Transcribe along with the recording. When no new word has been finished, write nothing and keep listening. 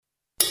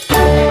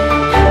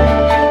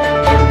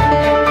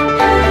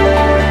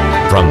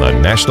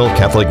National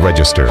Catholic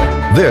Register.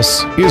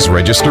 This is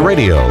Register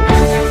Radio,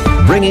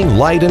 bringing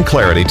light and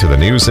clarity to the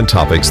news and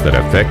topics that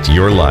affect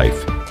your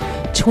life.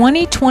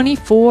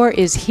 2024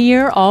 is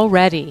here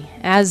already.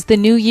 As the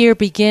new year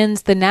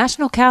begins, the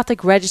National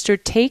Catholic Register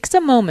takes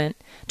a moment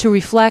to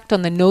reflect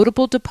on the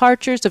notable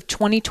departures of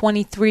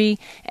 2023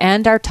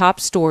 and our top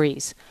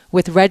stories,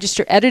 with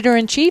Register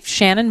Editor-in-Chief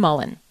Shannon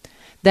Mullen.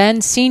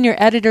 Then Senior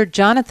Editor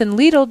Jonathan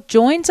Leidl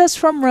joins us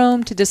from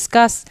Rome to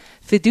discuss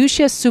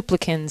Fiducia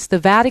Supplicans, the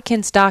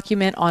Vatican's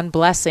document on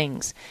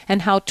blessings,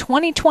 and how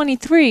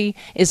 2023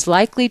 is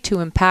likely to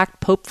impact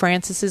Pope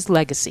Francis's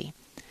legacy.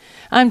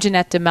 I'm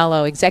Jeanette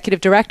DeMello,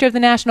 Executive Director of the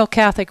National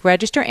Catholic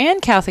Register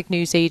and Catholic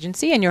News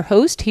Agency, and your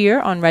host here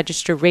on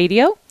Register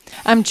Radio.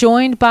 I'm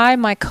joined by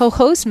my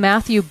co-host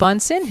Matthew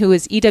Bunson, who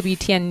is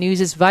EWTN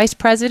News' Vice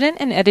President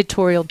and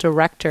Editorial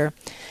Director.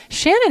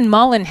 Shannon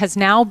Mullen has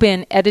now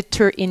been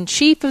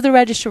Editor-in-Chief of the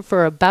Register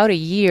for about a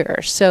year.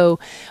 So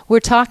we're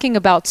talking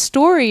about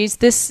stories,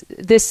 this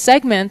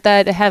segment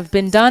that have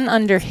been done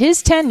under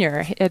his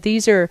tenure.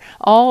 These are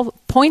all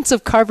points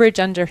of coverage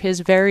under his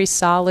very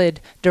solid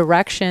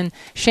direction.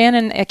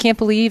 Shannon, I can't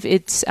believe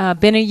it's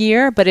been a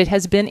year, but it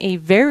has been a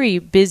very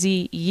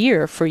busy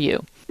year for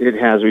you. It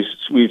has.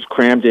 We've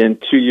crammed in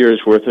 2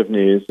 years' worth of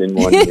news in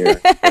 1 year.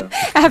 So.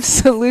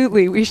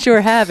 Absolutely. We sure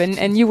have.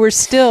 And you were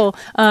still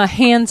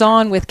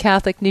hands-on with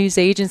Catholic News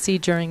Agency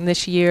during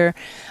this year.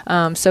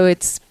 So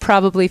it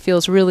probably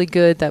feels really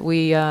good that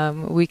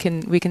we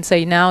can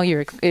say now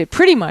you're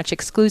pretty much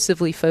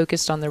exclusively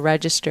focused on the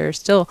Register.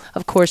 Still,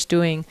 of course,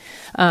 doing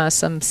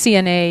some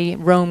CNA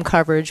Rome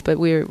coverage, but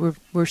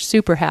we're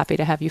super happy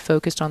to have you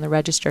focused on the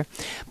Register.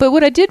 But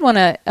what I did want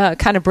to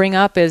kind of bring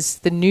up is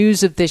the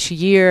news of this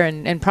year,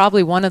 and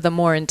probably one of the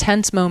more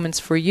intense moments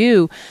for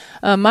you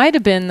might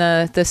have been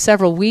the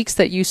several weeks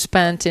that you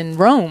spent in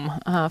Rome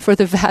for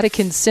the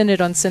Vatican Synod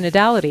on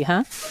Synodality,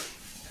 huh?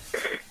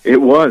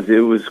 It was. It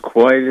was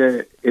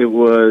it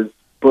was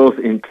both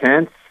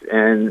intense,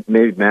 and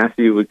maybe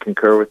Matthew would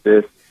concur with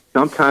this,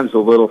 sometimes a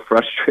little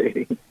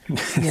frustrating,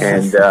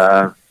 yes.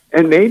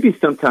 and maybe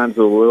sometimes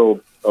a little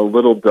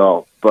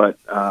dull, but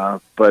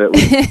it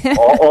was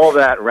all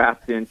that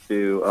wrapped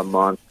into a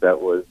month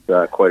that was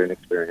quite an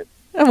experience.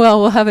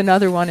 Well, we'll have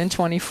another one in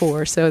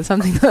 24, so it's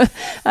something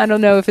I don't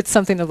know if it's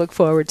something to look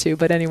forward to,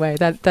 but anyway,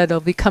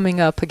 that'll be coming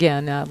up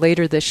again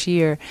later this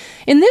year.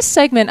 In this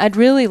segment, I'd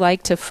really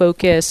like to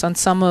focus on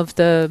some of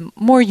the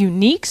more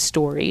unique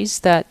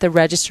stories that the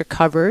Register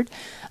covered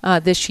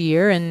this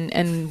year,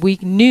 and we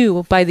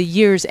knew by the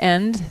year's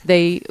end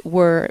they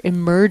were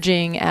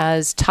emerging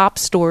as top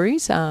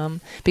stories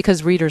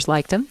because readers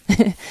liked them,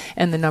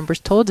 and the numbers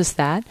told us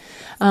that.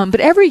 But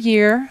every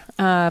year,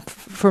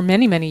 for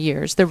many, many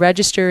years, the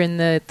Register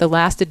in the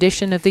last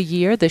edition of the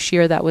year, this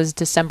year that was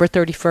December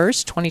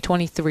 31st,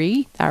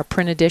 2023, our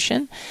print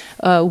edition,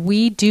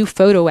 we do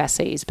photo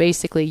essays,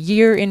 basically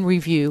year in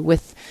review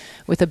with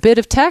a bit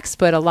of text,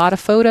 but a lot of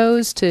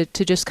photos to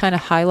just kind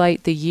of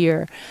highlight the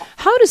year.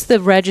 How does the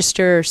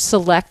Register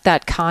select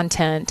that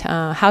content?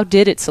 How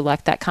did it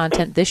select that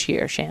content this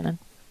year, Shannon?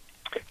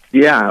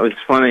 Yeah, it was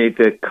funny.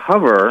 The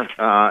cover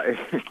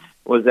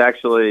was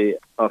actually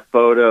a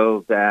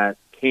photo that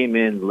came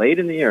in late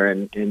in the year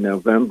in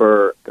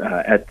November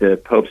at the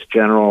Pope's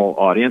General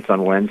Audience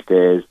on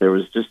Wednesdays. There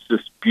was just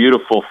this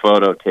beautiful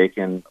photo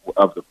taken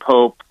of the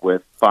Pope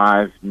with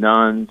 5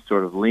 nuns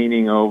sort of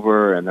leaning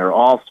over, and they're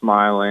all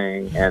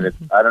smiling, and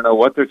I don't know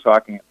what they're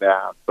talking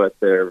about, but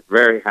they're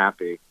very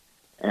happy.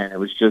 And it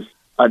was just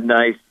a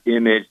nice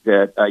image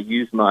that I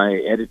used my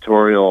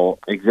editorial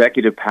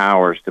executive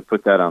powers to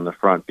put that on the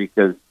front,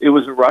 because it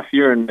was a rough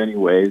year in many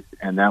ways,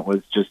 and that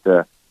was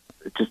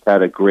it just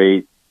had a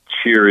great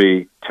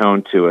cheery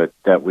tone to it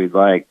that we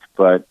liked.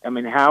 But I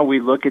mean, how we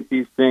look at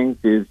these things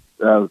is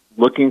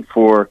looking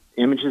for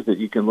images that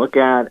you can look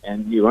at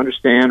and you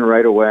understand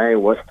right away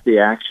what the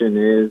action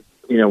is.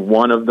 You know,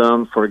 one of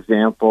them, for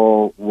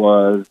example,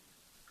 was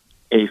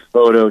a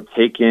photo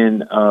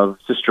taken of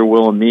Sister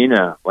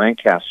Wilhelmina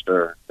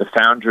Lancaster, the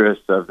foundress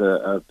of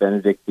the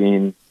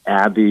Benedictine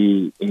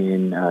Abbey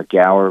in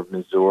Gower,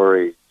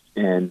 Missouri,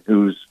 and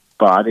whose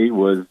body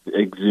was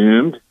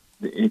exhumed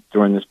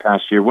during this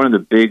past year. One of the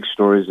big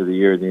stories of the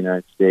year in the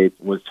United States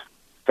was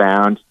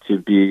found to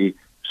be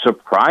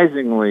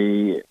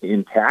surprisingly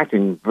intact,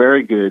 in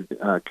very good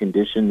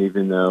condition,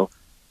 even though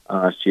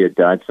she had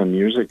died some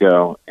years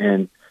ago.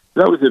 And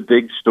that was a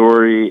big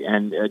story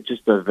and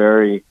just a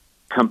very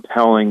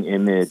compelling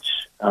image.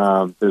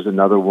 There's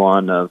another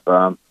one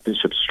of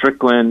Bishop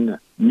Strickland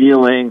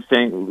kneeling,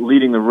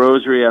 leading the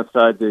rosary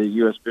outside the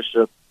U.S.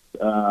 Bishop's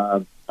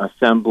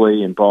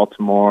Assembly in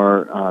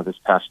Baltimore this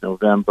past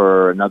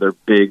November. Another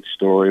big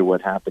story,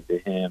 what happened to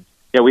him.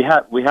 Yeah, we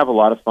have a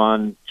lot of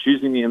fun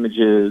choosing the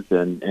images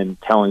and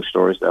telling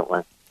stories that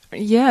way.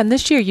 Yeah, and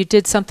this year you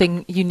did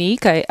something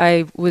unique.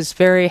 I was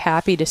very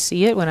happy to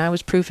see it when I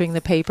was proofing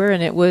the paper,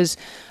 and it was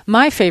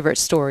my favorite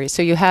story.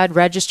 So you had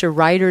Register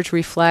writers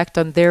reflect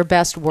on their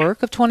best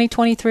work of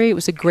 2023. It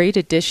was a great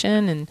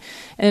addition,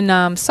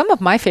 and some of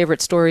my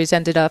favorite stories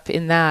ended up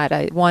in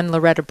that. One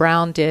Loretta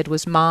Brown did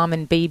was Mom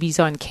and Babies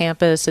on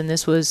Campus, and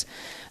this was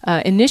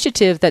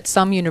initiative that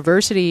some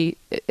universities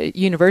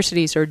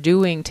are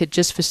doing to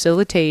just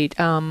facilitate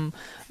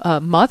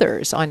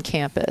mothers on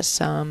campus,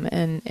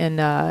 and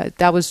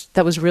that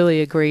was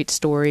really a great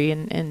story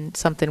and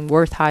something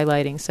worth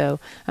highlighting. So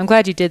I'm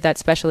glad you did that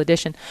special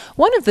edition.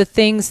 One of the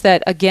things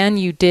that again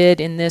you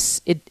did in this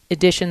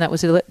edition that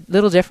was a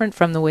little different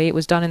from the way it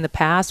was done in the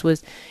past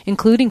was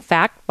including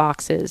fact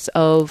boxes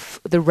of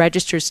the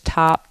Register's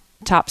top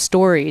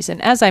stories. And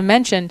as I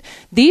mentioned,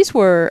 these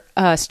were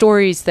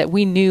stories that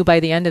we knew by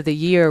the end of the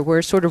year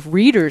were sort of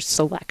readers'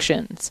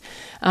 selections.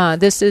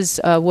 This is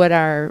what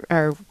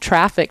our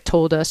traffic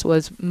told us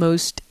was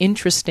most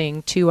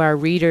interesting to our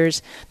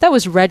readers. That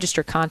was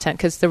Register content,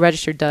 because the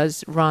Register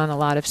does run a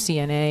lot of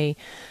CNA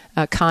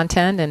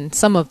content, and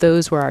some of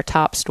those were our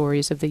top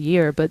stories of the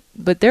year. But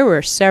there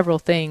were several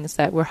things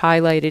that were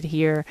highlighted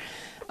here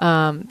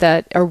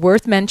that are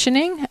worth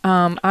mentioning.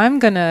 I'm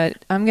gonna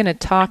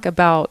talk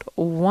about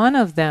one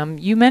of them.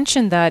 You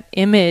mentioned that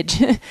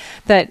image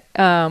that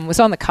was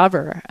on the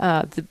cover,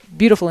 the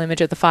beautiful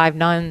image of the 5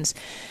 nuns,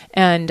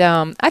 and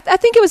I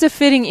think it was a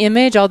fitting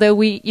image.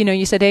 Although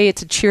you said, hey,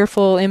 it's a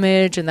cheerful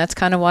image, and that's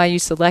kind of why you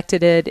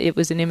selected it. It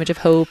was an image of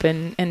hope,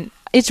 and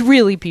it's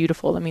really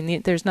beautiful. I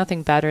mean, there's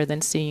nothing better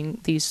than seeing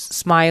these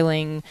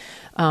smiling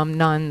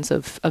nuns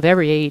of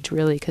every age,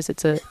 really, because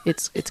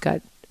it's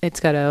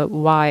got a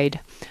wide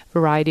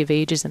variety of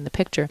ages in the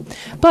picture.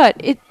 But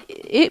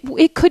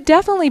it could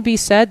definitely be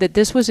said that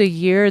this was a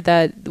year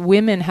that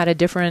women had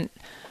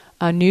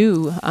a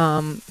new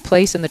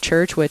place in the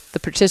church with the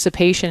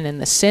participation in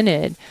the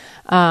synod.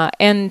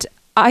 And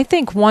I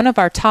think one of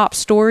our top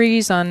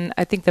stories on,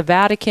 I think, the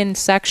Vatican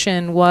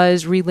section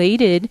was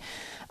related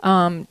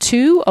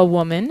to a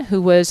woman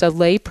who was a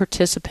lay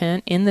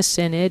participant in the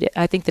synod.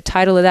 I think the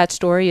title of that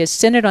story is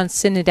Synod on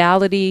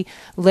Synodality,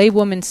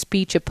 Laywoman's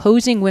Speech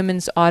Opposing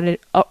Women's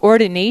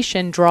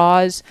Ordination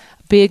Draws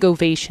Big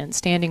Ovation,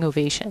 Standing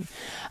Ovation.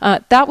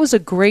 That was a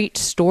great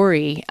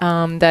story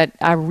that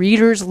our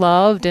readers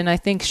loved, and I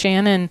think,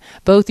 Shannon,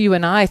 both you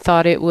and I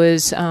thought it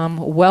was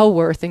well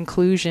worth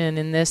inclusion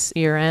in this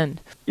year-end.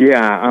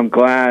 Yeah, I'm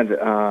glad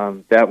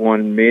that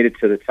one made it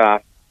to the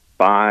top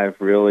 5,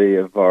 really,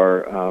 of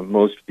our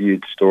most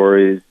viewed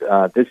stories.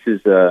 This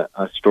is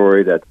a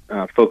story that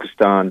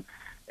focused on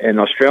an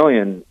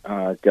Australian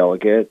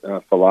delegate,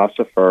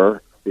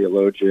 philosopher,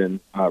 theologian,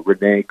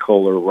 Renee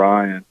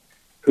Kohler-Ryan,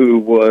 who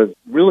was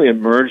really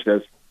emerged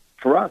as,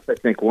 for us, I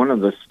think, one of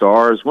the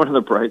stars, one of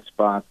the bright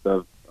spots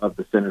of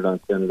the Synod on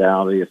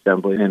Synodality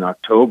Assembly in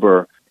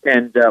October.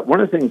 And one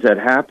of the things that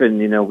happened,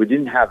 we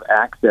didn't have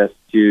access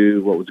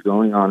to what was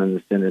going on in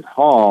the Synod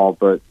Hall,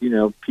 but,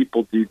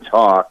 people do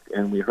talk,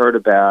 and we heard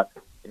about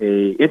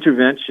a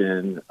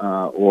intervention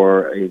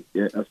or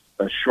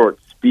a short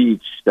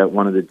speech that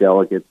one of the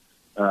delegates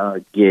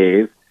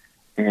gave,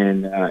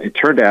 and it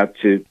turned out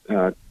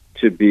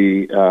to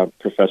be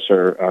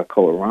Professor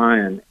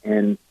Kohler-Ryan.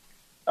 And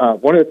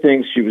one of the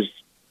things she was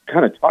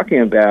kind of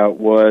talking about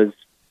was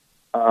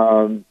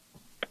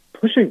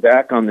pushing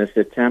back on this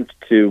attempt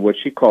to what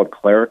she called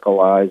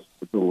clericalize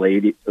the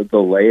laity,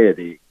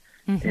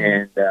 mm-hmm.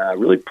 and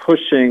really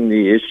pushing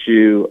the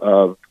issue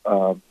of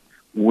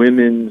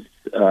women's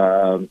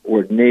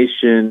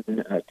ordination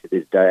to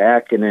the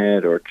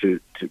diaconate or to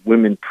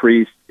women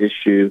priests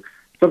issue,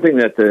 something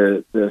that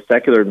the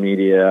secular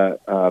media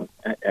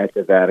at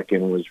the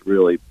Vatican was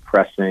really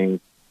pressing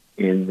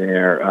in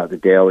their the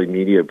daily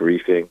media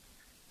briefing.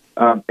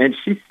 And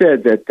she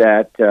said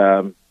that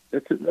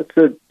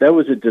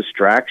was a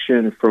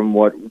distraction from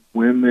what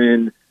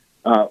women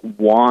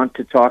want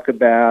to talk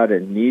about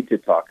and need to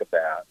talk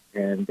about.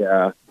 And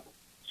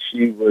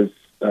she was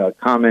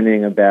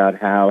commenting about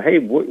how, hey,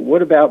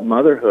 what about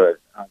motherhood?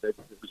 That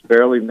was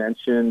barely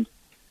mentioned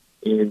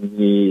in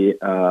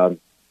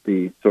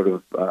the sort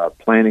of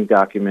planning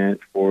document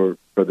for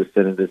the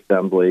Synod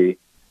Assembly.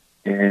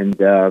 And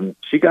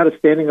she got a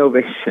standing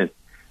ovation,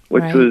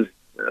 which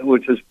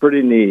was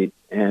pretty neat.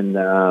 And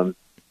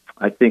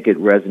I think it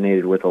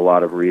resonated with a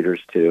lot of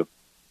readers too.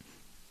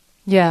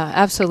 Yeah,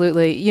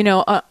 absolutely.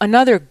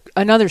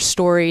 Another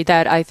story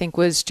that I think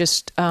was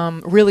just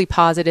really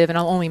positive, and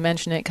I'll only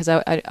mention it because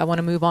I want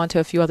to move on to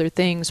a few other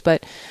things,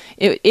 but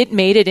it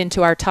made it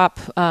into our top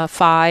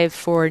 5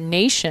 for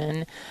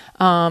Nation.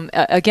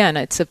 Again,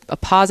 it's a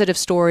positive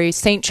story.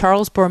 St.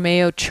 Charles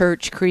Borromeo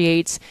Church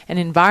creates an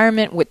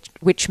environment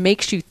which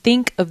makes you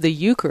think of the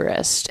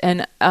Eucharist.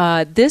 And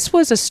this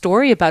was a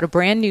story about a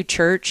brand new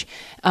church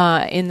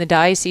in the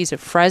Diocese of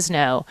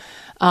Fresno.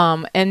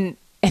 And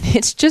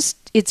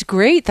it's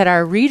great that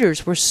our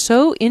readers were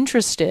so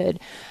interested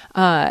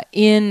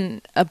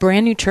in a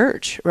brand new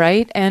church,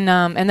 right? And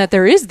that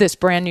there is this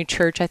brand new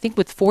church, I think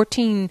with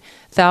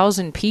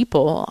 14,000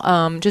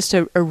 people, just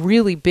a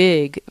really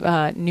big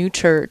new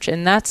church.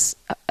 And that's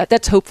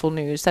hopeful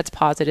news. That's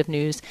positive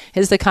news.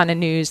 It's the kind of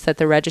news that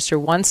the Register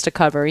wants to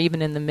cover,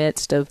 even in the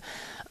midst of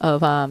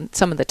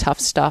some of the tough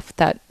stuff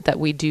that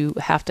we do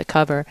have to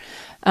cover.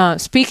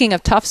 Speaking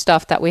of tough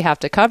stuff that we have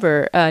to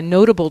cover,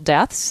 notable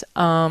deaths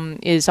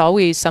is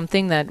always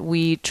something that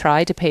we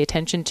try to pay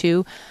attention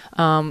to.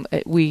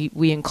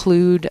 We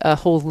include a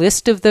whole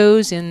list of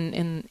those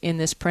in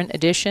this print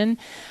edition.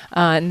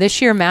 And this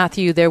year,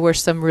 Matthew, there were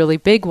some really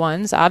big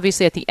ones.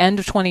 Obviously, at the end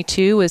of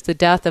 22 was the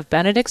death of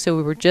Benedict, so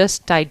we were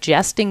just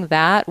digesting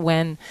that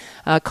when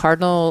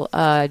Cardinal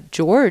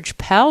George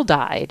Pell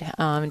died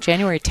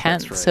January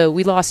 10th. Right. So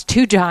we lost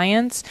two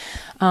giants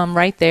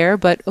right there.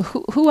 But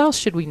who else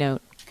should we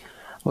note?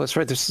 Well, that's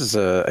right. This is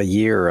a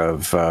year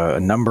of a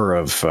number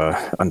of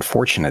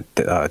unfortunate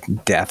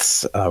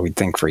deaths. We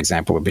think, for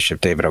example, of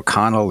Bishop David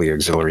O'Connell, the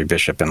auxiliary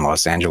bishop in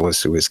Los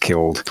Angeles, who was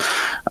killed.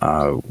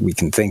 We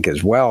can think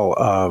as well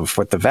of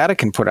what the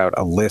Vatican put out,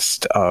 a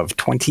list of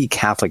 20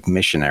 Catholic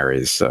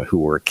missionaries who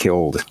were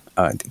killed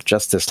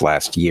just this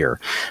last year.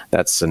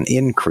 That's an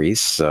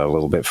increase a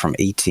little bit from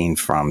 18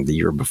 from the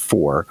year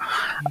before.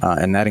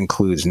 And that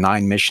includes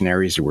 9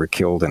 missionaries who were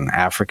killed in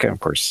Africa. Of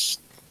course,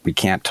 we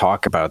can't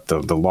talk about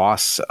the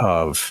loss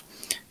of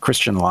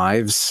Christian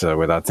lives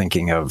without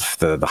thinking of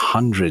the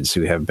hundreds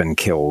who have been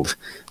killed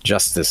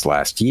just this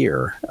last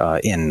year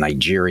in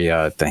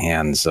Nigeria at the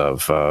hands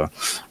of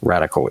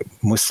radical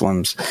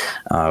Muslims.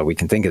 We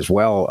can think as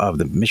well of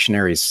the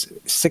missionaries,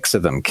 6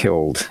 of them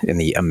killed in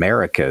the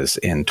Americas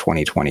in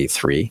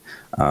 2023.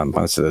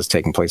 Most of those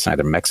taking place in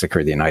either Mexico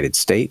or the United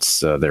States.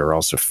 There are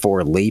also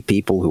 4 lay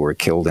people who were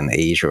killed in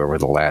Asia over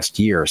the last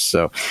year.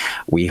 So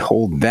we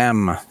hold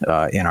them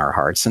in our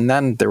hearts. And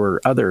then there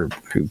were others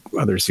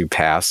who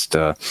passed.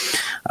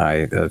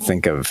 I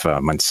think of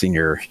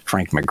Monsignor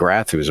Frank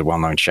McGrath, who is a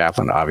well-known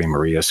chaplain at Ave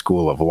Maria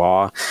School of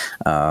Law,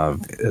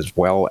 as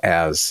well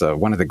as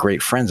one of the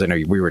great friends. I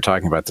know we were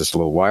talking about this a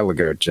little while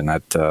ago,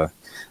 Jeanette,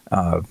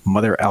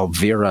 Mother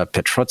Elvira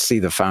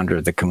Petrozzi, the founder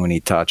of the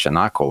Comunità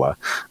Cenacola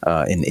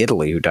in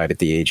Italy, who died at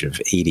the age of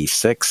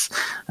 86.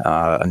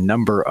 A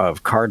number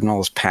of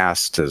cardinals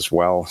passed as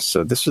well.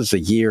 So this was a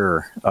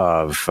year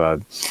of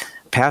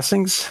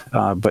passings,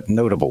 but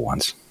notable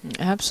ones.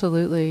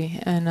 Absolutely.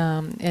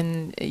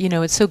 And you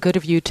know, it's so good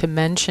of you to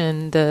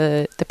mention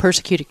the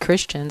persecuted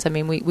Christians. I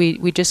mean,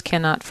 we just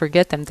cannot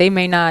forget them. They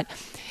may not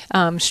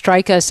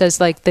strike us as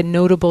like the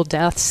notable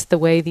deaths the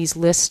way these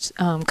lists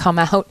come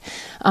out,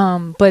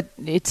 but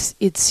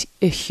it's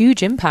a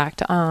huge impact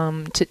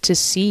to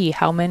see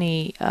how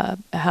many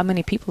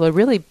people are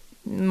really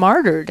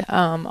martyred,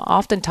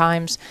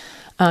 oftentimes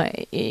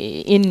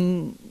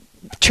in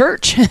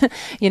church.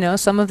 You know,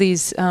 some of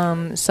these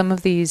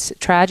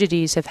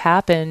tragedies have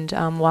happened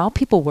while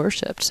people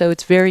worshiped. So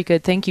it's very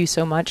good. Thank you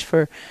so much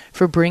for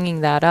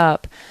bringing that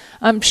up.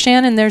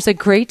 Shannon, there's a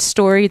great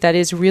story that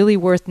is really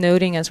worth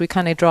noting as we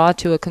kind of draw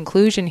to a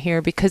conclusion here,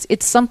 because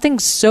it's something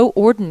so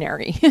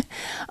ordinary,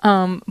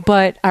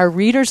 but our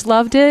readers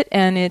loved it,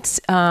 and it's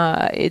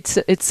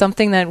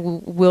something that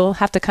we'll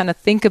have to kind of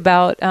think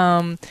about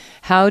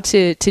how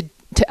to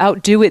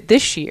outdo it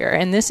this year.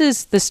 And this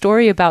is the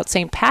story about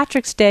St.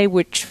 Patrick's Day,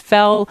 which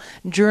fell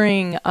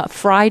during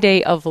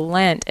Friday of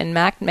Lent. And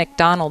Mac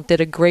McDonald did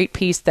a great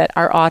piece that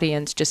our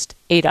audience just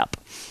ate up.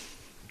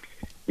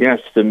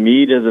 Yes, the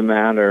meat of the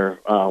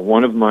matter,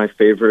 one of my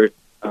favorite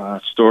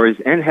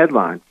stories and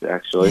headlines,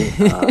 actually.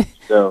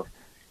 So,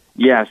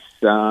 yes,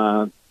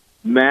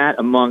 Matt,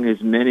 among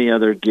his many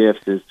other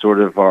gifts, is sort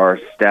of our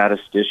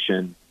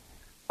statistician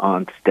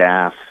on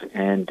staff,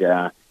 and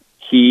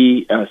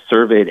he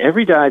surveyed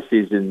every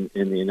diocese in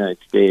the United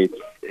States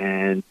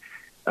and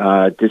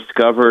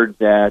discovered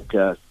that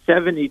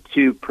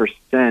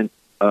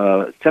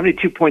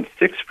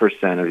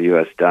 72.6% of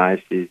U.S.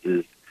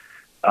 dioceses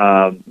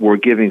were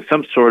giving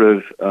some sort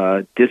of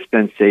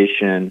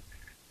dispensation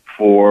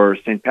for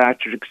St.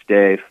 Patrick's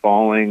Day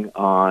falling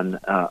on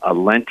a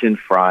Lenten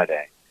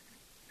Friday.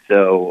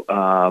 So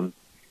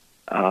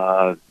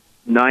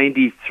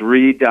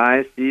 93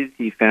 dioceses,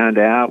 he found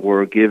out,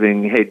 were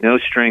giving, hey, no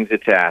strings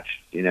attached.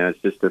 You know,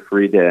 it's just a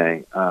free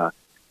day.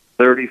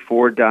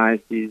 34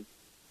 dioceses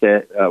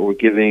that were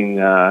giving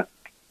some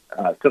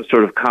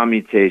sort of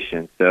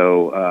commutation.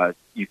 So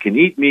you can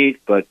eat meat,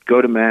 but go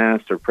to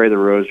Mass or pray the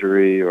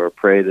Rosary or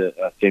pray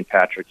the St.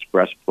 Patrick's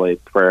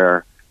breastplate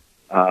prayer.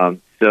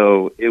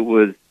 So it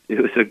was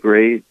a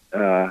great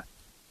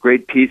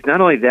piece. Not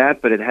only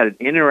that, but it had an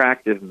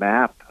interactive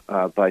map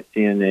by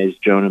CNA's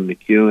Jonah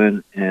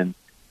McEwen, and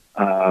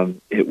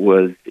it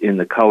was in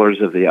the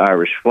colors of the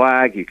Irish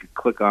flag. You could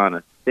click on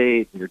a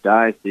state, your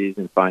diocese,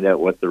 and find out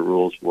what the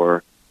rules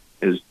were.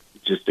 It was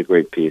just a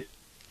great piece.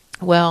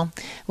 Well,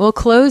 we'll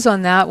close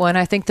on that one.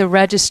 I think the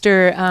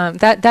Register,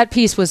 that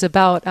piece was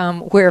about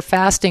where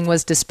fasting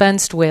was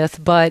dispensed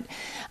with, but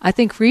I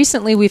think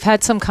recently we've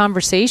had some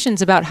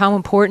conversations about how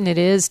important it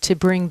is to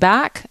bring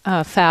back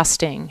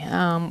fasting,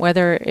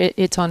 whether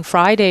it's on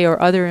Friday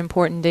or other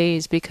important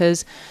days,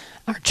 because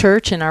our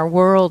church and our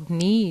world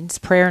needs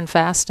prayer and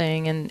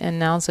fasting, and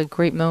now's a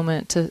great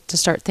moment to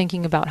start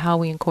thinking about how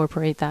we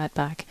incorporate that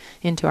back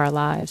into our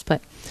lives.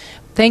 But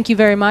thank you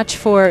very much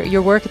for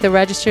your work at the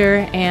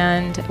Register,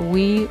 and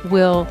we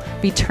will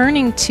be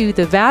turning to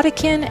the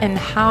Vatican and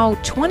how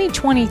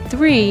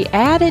 2023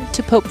 added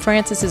to Pope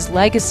Francis's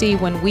legacy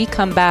when we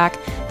come back.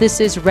 This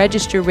is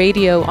Register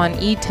Radio on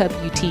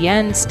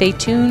EWTN. Stay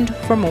tuned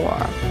for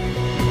more.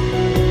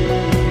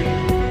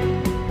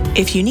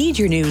 If you need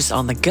your news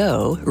on the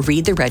go,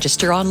 read the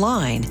Register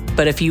online.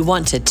 But if you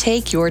want to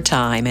take your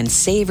time and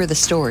savor the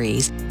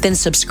stories, then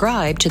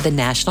subscribe to the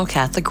National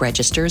Catholic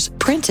Register's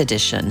print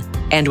edition.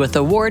 And with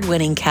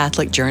award-winning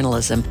Catholic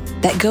journalism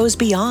that goes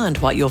beyond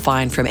what you'll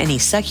find from any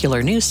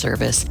secular news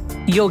service,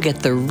 you'll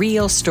get the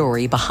real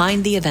story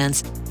behind the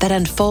events that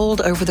unfold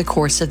over the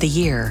course of the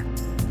year.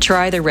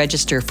 Try the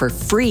Register for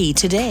free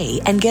today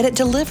and get it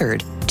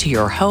delivered to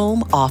your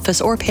home, office,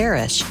 or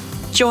parish.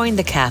 Join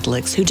the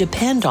Catholics who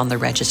depend on the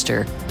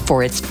Register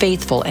for its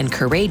faithful and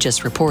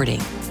courageous reporting.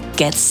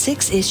 Get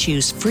 6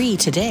 issues free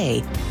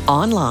today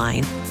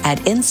online at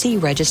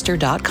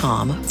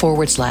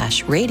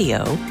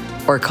ncregister.com/radio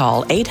or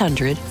call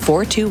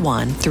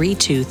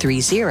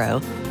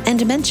 800-421-3230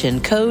 and mention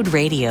code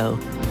radio.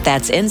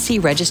 That's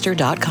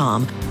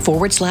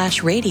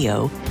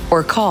ncregister.com/radio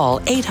or call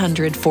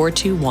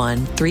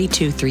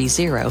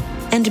 800-421-3230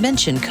 and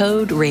mention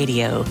code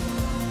radio.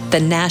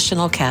 The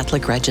National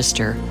Catholic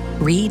Register.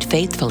 Read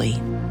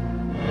faithfully.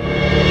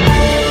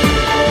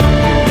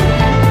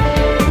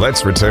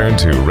 Let's return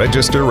to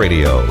Register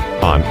Radio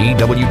on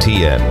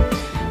EWTN.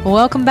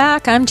 Welcome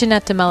back. I'm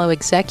Jeanette DeMello,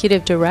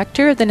 Executive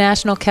Director of the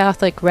National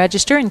Catholic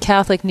Register and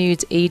Catholic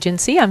News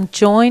Agency. I'm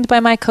joined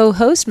by my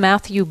co-host,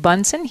 Matthew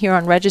Bunson, here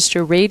on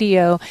Register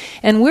Radio.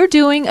 And we're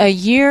doing a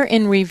year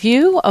in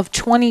review of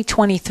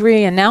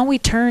 2023, and now we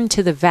turn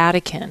to the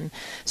Vatican.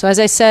 So as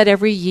I said,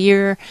 every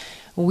year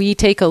we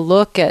take a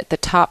look at the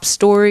top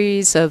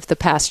stories of the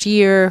past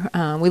year.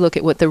 We look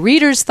at what the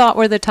readers thought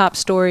were the top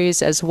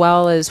stories, as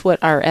well as what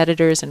our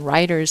editors and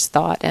writers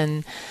thought.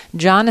 And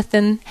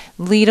Jonathan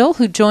Leidl,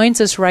 who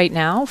joins us right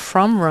now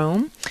from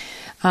Rome,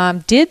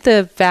 did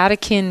the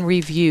Vatican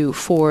review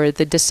for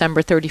the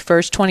December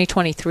 31st,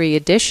 2023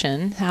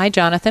 edition. Hi,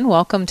 Jonathan.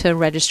 Welcome to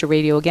Register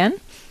Radio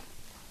again.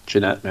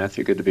 Jeanette,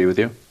 Matthew, good to be with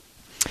you.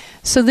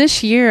 So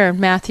this year,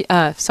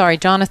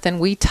 Jonathan,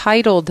 we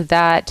titled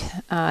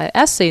that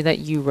essay that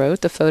you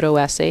wrote, the photo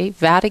essay,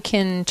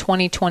 Vatican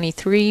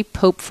 2023,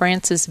 Pope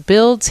Francis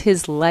Builds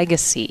His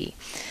Legacy.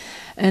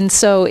 And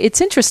so it's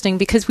interesting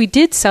because we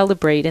did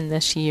celebrate in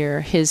this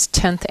year his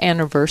 10th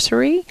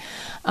anniversary,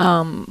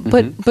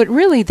 but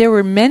really there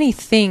were many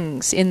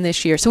things in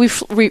this year. So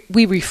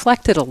we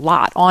reflected a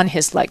lot on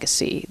his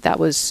legacy. That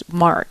was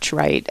March,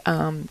 right?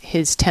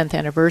 His 10th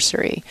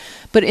anniversary.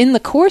 But in the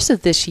course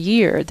of this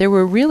year, there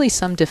were really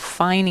some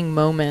defining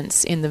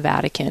moments in the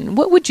Vatican.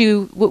 What would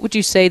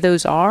you say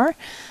those are?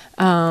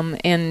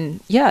 And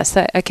yes,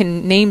 I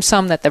can name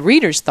some that the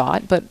readers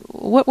thought, but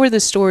what were the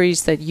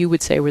stories that you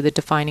would say were the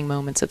defining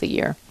moments of the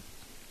year?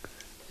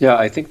 Yeah,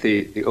 I think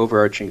the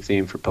overarching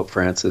theme for Pope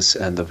Francis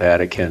and the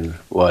Vatican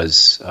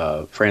was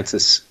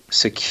Francis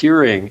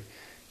securing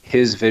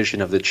his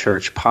vision of the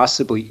Church,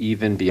 possibly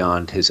even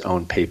beyond his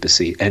own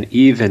papacy, and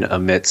even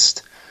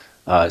amidst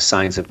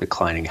signs of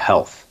declining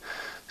health.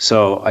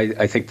 So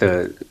I think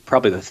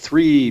probably the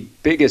 3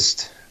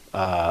 biggest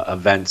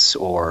events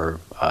or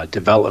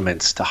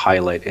developments to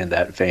highlight in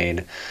that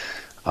vein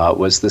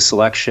was the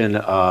selection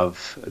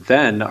of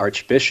then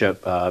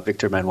Archbishop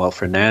Victor Manuel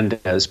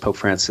Fernandez, Pope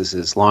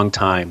Francis's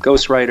longtime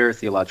ghostwriter,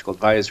 theological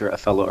advisor, a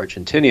fellow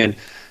Argentinian,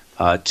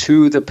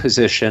 to the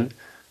position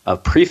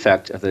of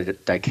prefect of the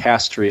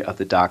dicastery of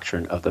the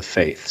doctrine of the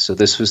faith. So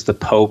this was the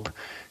Pope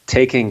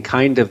taking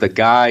kind of the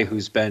guy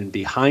who's been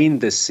behind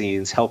the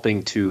scenes,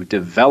 helping to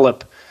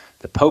develop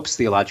the Pope's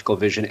theological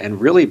vision and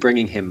really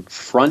bringing him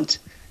front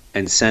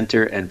and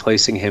center and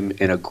placing him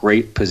in a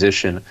great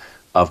position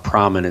of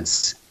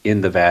prominence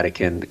in the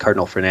Vatican.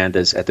 Cardinal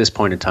Fernandez, at this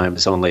point in time,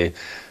 is only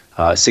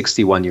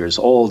 61 years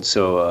old,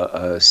 so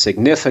a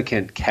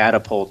significant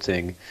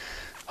catapulting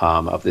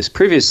of this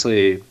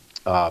previously,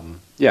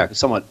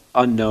 somewhat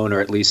unknown,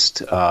 or at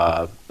least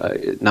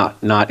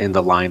not in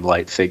the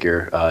limelight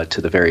figure,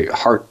 to the very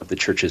heart of the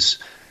Church's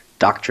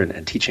doctrine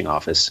and teaching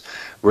office.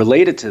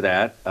 Related to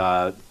that,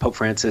 Pope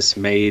Francis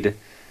made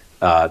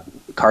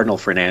Cardinal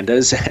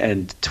Fernandez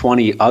and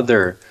 20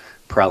 other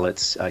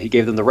prelates, he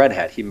gave them the red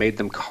hat. He made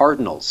them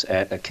cardinals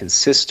at a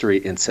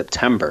consistory in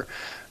September.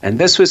 And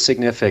this was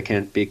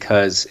significant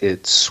because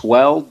it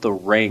swelled the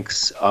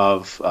ranks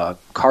of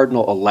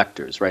cardinal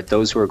electors, right?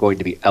 Those who are going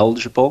to be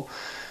eligible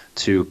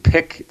to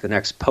pick the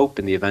next pope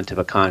in the event of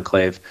a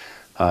conclave,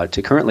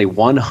 to currently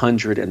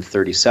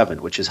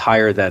 137, which is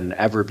higher than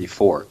ever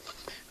before.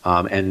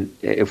 And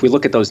if we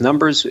look at those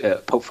numbers,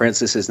 Pope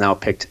Francis has now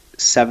picked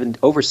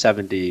over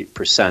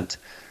 70%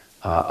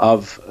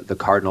 of the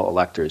cardinal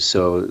electors.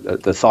 So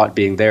the thought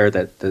being there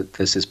that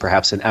this is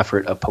perhaps an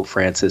effort of Pope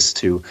Francis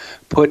to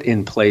put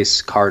in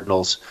place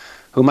cardinals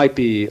who might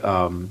be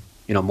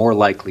more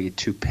likely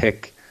to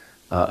pick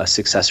a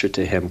successor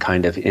to him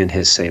kind of in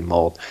his same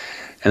mold.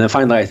 And then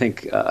finally, I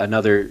think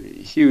another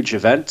huge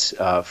event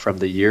from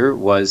the year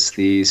was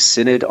the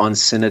Synod on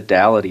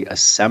Synodality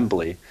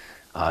Assembly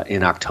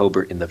in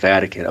October in the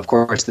Vatican. Of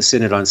course, the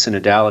Synod on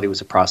Synodality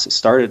was a process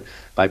started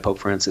by Pope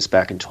Francis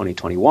back in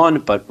 2021,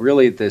 but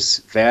really this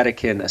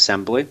Vatican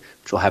Assembly,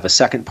 which will have a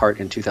second part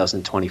in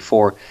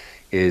 2024,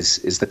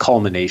 is the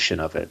culmination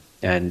of it.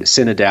 And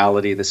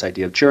synodality, this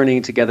idea of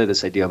journeying together,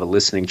 this idea of a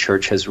listening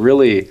church, has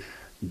really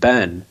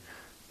been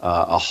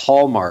a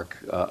hallmark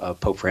of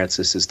Pope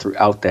Francis's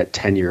throughout that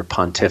 10-year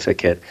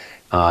pontificate.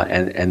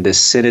 And this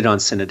Synod on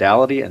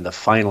Synodality and the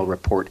final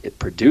report it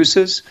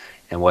produces,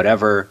 and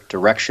whatever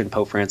direction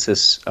Pope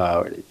Francis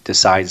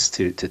decides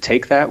to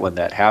take that when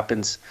that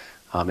happens,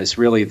 is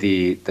really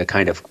the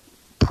kind of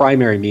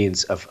primary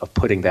means of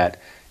putting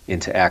that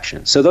into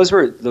action. So those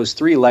were those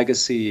three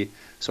legacy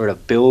sort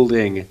of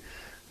building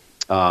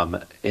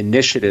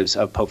initiatives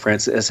of Pope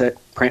Francis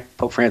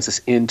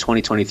in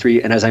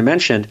 2023. And as I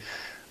mentioned,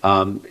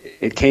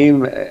 it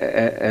came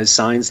as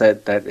signs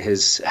that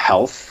his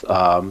health,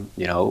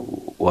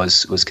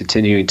 was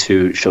continuing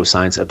to show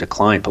signs of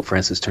decline. Pope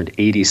Francis turned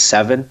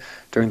 87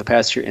 during the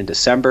past year in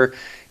December.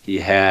 He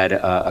had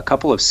a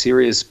couple of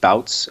serious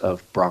bouts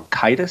of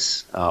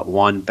bronchitis,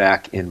 one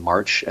back in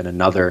March and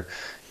another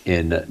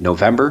in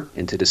November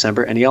into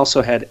December. And he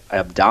also had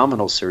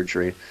abdominal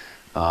surgery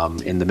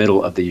in the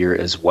middle of the year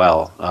as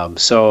well.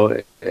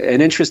 So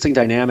an interesting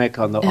dynamic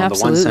on the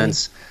one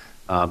sense.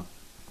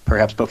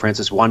 Perhaps Pope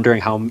Francis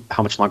wondering how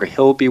much longer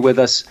he'll be with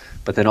us,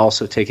 but then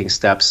also taking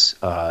steps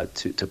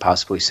to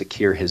possibly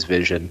secure his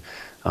vision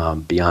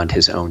beyond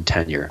his own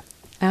tenure.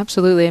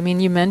 Absolutely. I mean,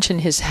 you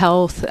mentioned his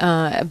health,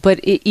 but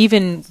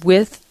even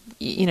with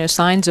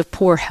signs of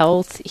poor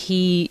health,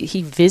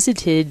 he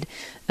visited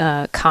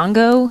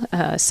Congo,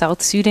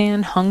 South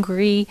Sudan,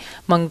 Hungary,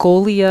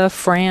 Mongolia,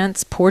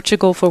 France,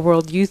 Portugal for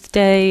World Youth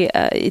Day.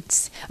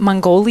 It's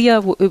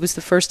Mongolia. It was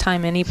the first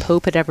time any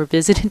pope had ever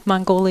visited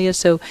Mongolia.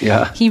 So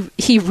yeah.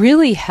 He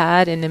really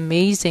had an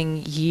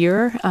amazing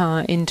year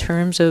in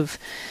terms of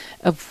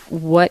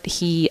what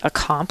he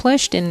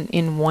accomplished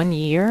in 1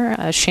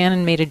 year.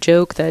 Shannon made a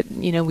joke that,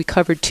 we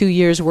covered 2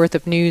 years worth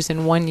of news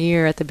in 1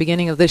 year at the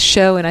beginning of this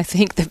show, and I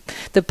think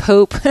the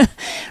Pope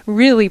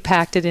really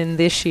packed it in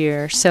this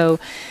year. So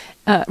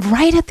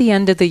right at the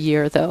end of the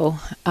year, though,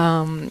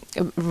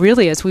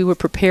 really as we were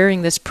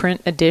preparing this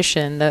print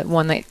edition, the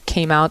one that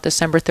came out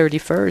December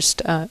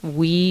 31st,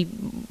 we,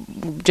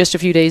 just a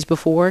few days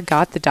before,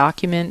 got the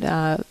document,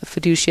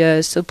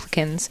 Fiducia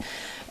Supplicans,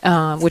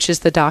 which is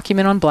the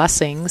document on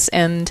blessings,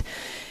 and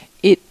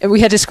we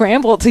had to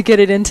scramble to get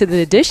it into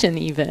the edition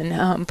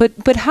even.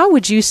 But how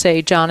would you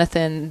say,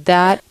 Jonathan,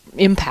 that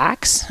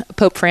impacts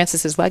Pope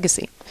Francis's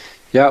legacy?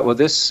 Yeah, well,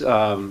 this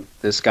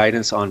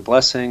guidance on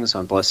blessings,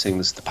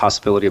 the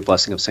possibility of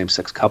blessing of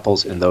same-sex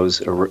couples and those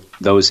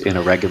in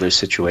irregular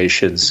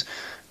situations.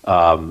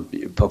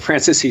 Pope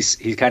Francis,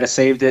 he kind of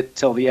saved it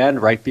till the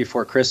end, right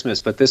before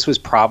Christmas. But this was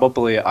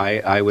probably,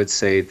 I would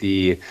say,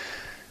 the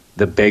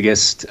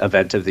biggest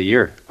event of the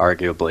year,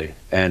 arguably.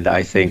 And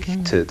I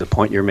think to the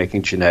point you're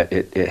making, Jeanette,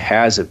 it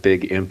has a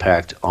big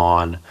impact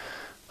on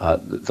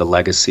the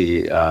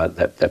legacy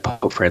that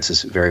Pope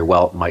Francis very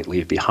well might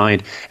leave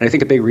behind. And I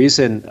think a big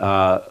reason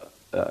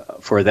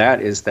for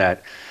that is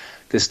that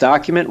this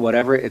document,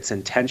 whatever its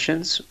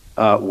intentions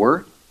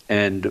were,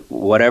 and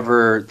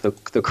whatever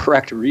the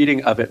correct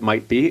reading of it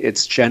might be,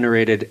 it's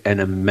generated an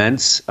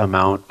immense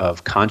amount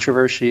of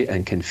controversy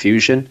and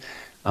confusion,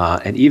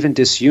 and even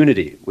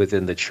disunity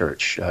within the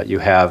church. You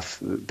have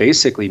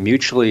basically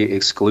mutually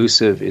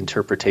exclusive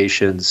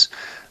interpretations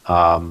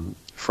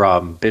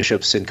from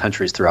bishops in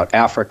countries throughout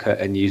Africa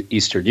and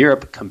Eastern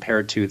Europe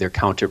compared to their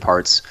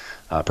counterparts,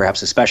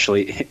 perhaps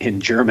especially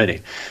in Germany.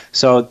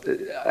 So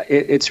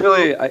it's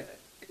really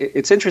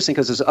it's interesting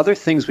because there's other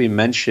things we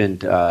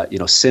mentioned,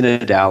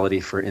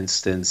 synodality, for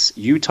instance.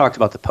 You talked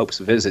about the Pope's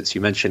visits.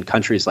 You mentioned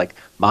countries like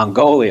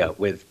Mongolia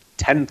with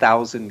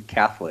 10,000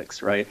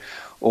 Catholics, right?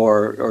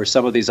 Or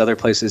some of these other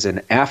places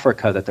in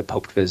Africa that the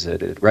Pope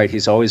visited, right?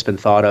 He's always been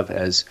thought of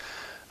as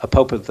a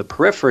Pope of the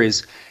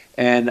peripheries.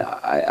 And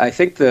I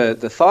think the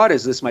thought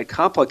is this might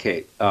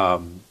complicate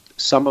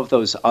some of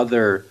those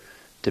other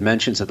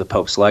dimensions of the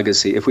Pope's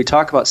legacy. If we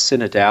talk about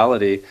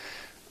synodality,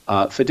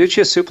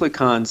 Fiducia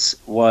Supplicans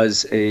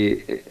was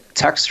a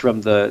text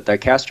from the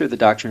Dicastery of the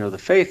Doctrine of the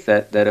Faith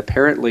that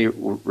apparently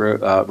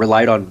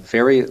relied on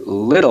very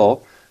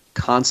little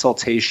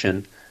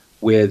consultation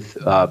with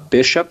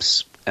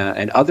bishops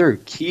and other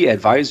key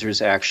advisors,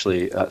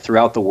 actually,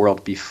 throughout the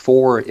world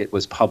before it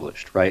was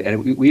published, right?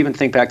 And we even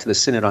think back to the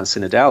Synod on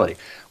Synodality.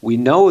 We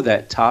know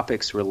that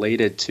topics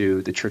related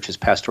to the Church's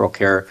pastoral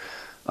care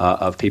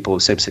of people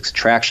with same-sex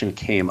attraction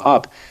came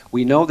up.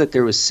 We know that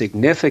there was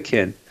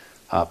significant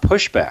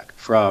pushback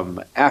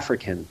from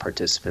African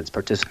participants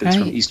Right.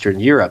 from Eastern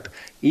Europe,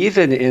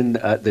 even in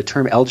the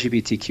term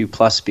LGBTQ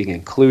plus being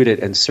included,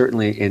 and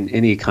certainly in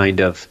any kind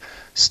of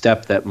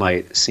step that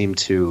might seem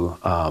to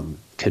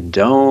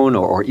condone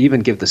or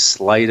even give the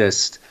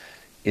slightest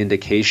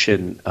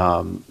indication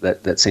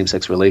that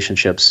same-sex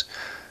relationships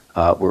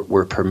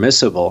were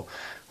permissible.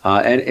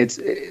 And it's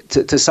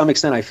to some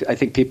extent, I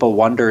think people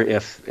wonder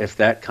if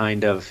that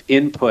kind of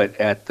input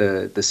at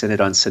the Synod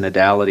on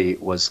Synodality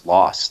was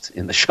lost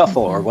in the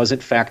shuffle or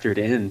wasn't factored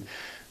in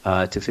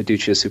to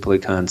Fiducia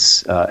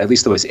Supplicans, at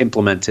least the way it's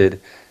implemented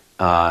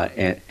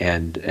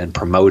and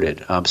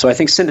promoted. So I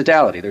think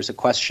synodality, there's a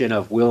question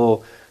of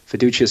will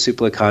Fiducia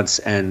Supplicans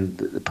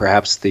and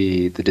perhaps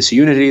the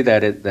disunity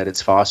that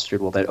it's fostered,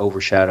 will that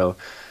overshadow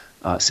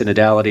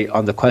synodality?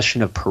 On the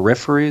question of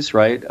peripheries,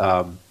 right?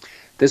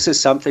 This is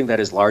something that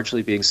is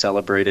largely being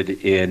celebrated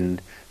in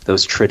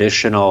those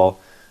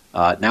traditional,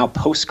 now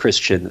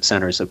post-Christian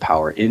centers of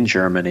power in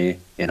Germany,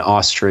 in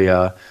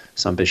Austria,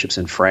 some bishops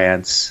in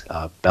France,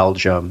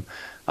 Belgium.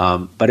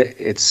 But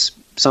it's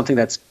something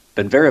that's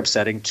been very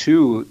upsetting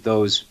to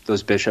those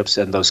bishops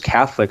and those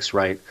Catholics,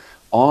 right,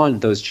 on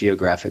those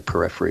geographic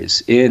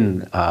peripheries in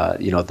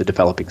the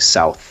developing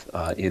South,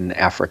 in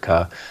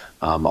Africa,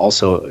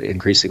 also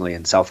increasingly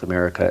in South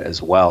America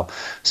as well.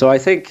 So I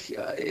think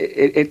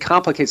it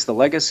complicates the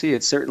legacy.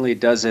 It certainly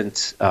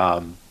doesn't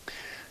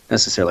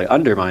necessarily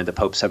undermine the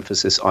Pope's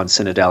emphasis on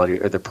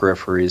synodality or the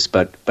peripheries,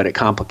 but it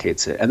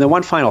complicates it. And then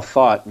one final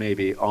thought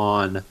maybe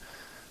on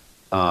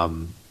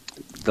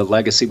the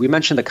legacy. We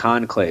mentioned the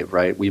conclave,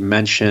 right? We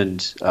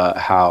mentioned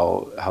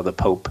how the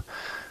Pope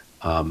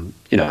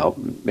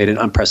made an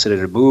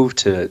unprecedented move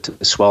to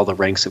swell the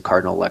ranks of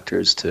cardinal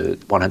electors to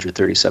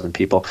 137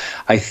 people.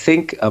 I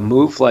think a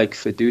move like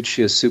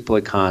Fiducia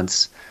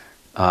Supplicans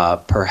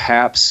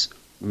perhaps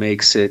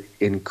makes it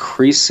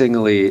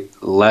increasingly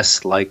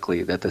less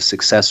likely that the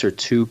successor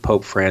to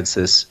Pope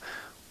Francis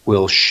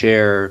will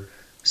share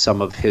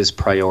some of his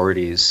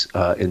priorities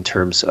in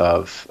terms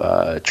of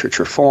church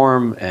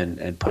reform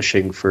and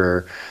pushing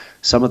for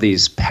some of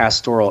these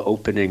pastoral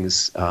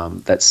openings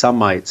that some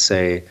might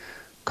say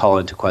call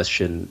into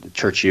question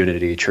church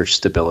unity, church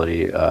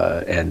stability,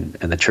 and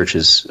the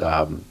church's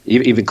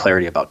even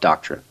clarity about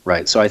doctrine,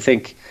 right? So I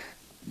think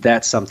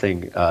that's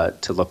something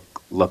to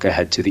look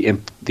ahead to,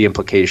 the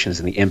implications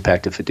and the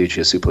impact of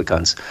Fiducia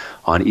Supplicans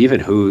on even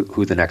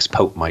who the next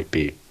pope might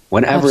be.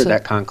 Whenever Absolutely.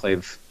 that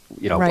conclave,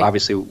 Right.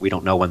 Obviously we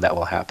don't know when that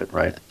will happen,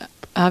 right?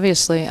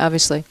 Obviously.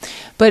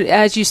 But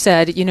as you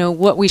said,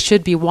 what we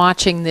should be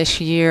watching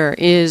this year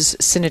is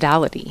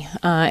synodality.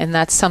 And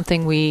that's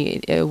something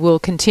we will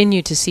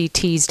continue to see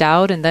teased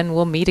out, and then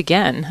we'll meet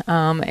again.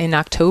 In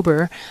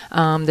October,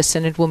 the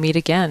Synod will meet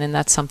again, and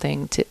that's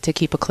something to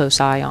keep a close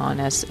eye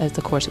on as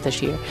the course of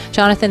this year.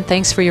 Jonathan,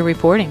 thanks for your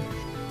reporting.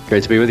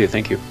 Great to be with you.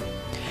 Thank you.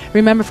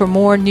 Remember, for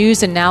more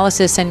news,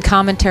 analysis, and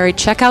commentary,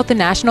 check out the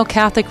National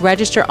Catholic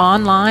Register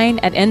online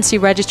at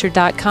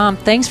ncregister.com.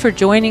 Thanks for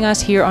joining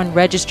us here on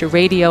Register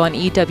Radio on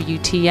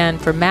EWTN.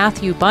 For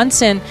Matthew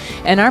Bunson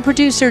and our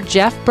producer,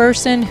 Jeff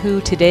Burson,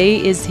 who today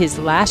is his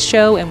last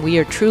show, and we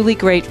are truly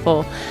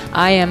grateful.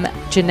 I am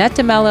Jeanette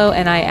DeMello,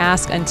 and I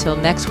ask until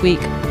next week,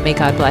 may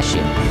God bless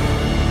you.